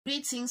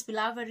Greetings,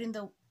 beloved,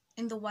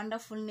 in the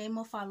wonderful name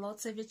of our Lord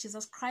Savior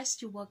Jesus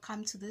Christ. You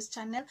welcome to this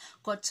channel.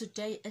 God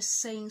today is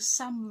saying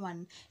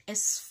someone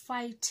is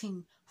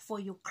fighting for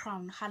your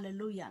crown.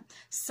 Hallelujah.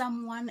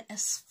 Someone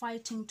is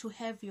fighting to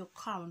have your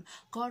crown.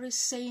 God is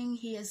saying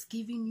he has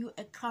given you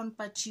a crown,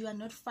 but you are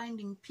not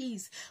finding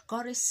peace.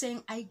 God is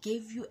saying, I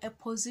gave you a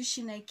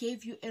position, I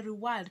gave you a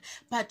reward,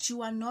 but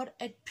you are not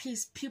at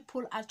peace.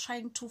 People are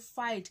trying to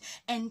fight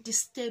and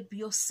disturb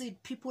your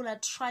seat. People are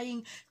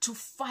trying to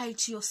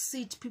fight your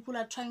seat. People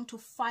are trying to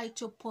fight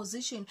your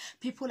position.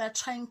 People are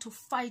trying to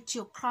fight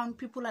your crown.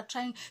 People are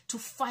trying to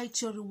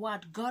fight your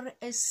reward. God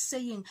is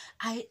saying,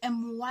 I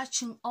am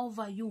watching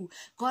over you.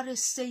 God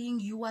is saying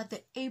you are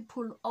the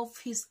apple of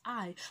his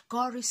eye.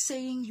 God is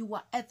saying you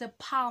are at the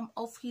palm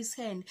of his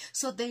hand.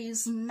 So there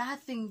is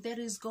nothing that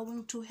is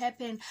going to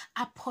happen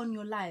upon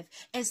your life.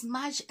 As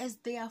much as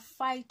they are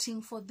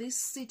fighting for this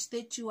seat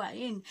that you are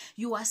in,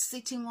 you are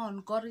sitting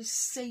on, God is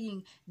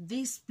saying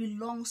this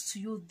belongs to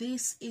you.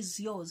 This is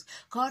yours.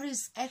 God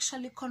is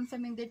actually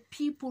confirming that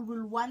people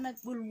will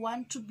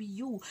want to be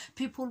you.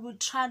 People will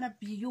try to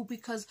be you,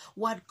 because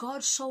what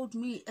God showed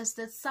me is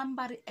that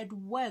somebody at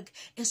work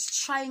is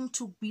trying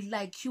to be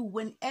like you.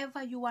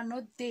 Whenever you are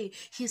not there,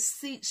 she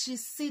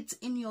sits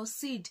in your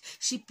seat.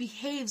 She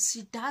behaves,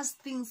 she does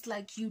things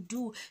like you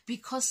do,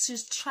 because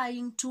she's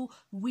trying to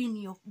win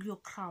your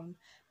crown.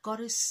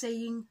 God is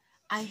saying,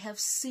 I have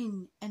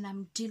seen and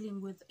I'm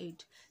dealing with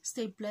it.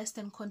 Stay blessed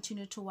and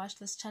continue to watch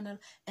this channel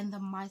in the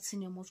mighty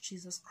name of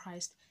Jesus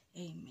Christ.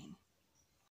 Amen.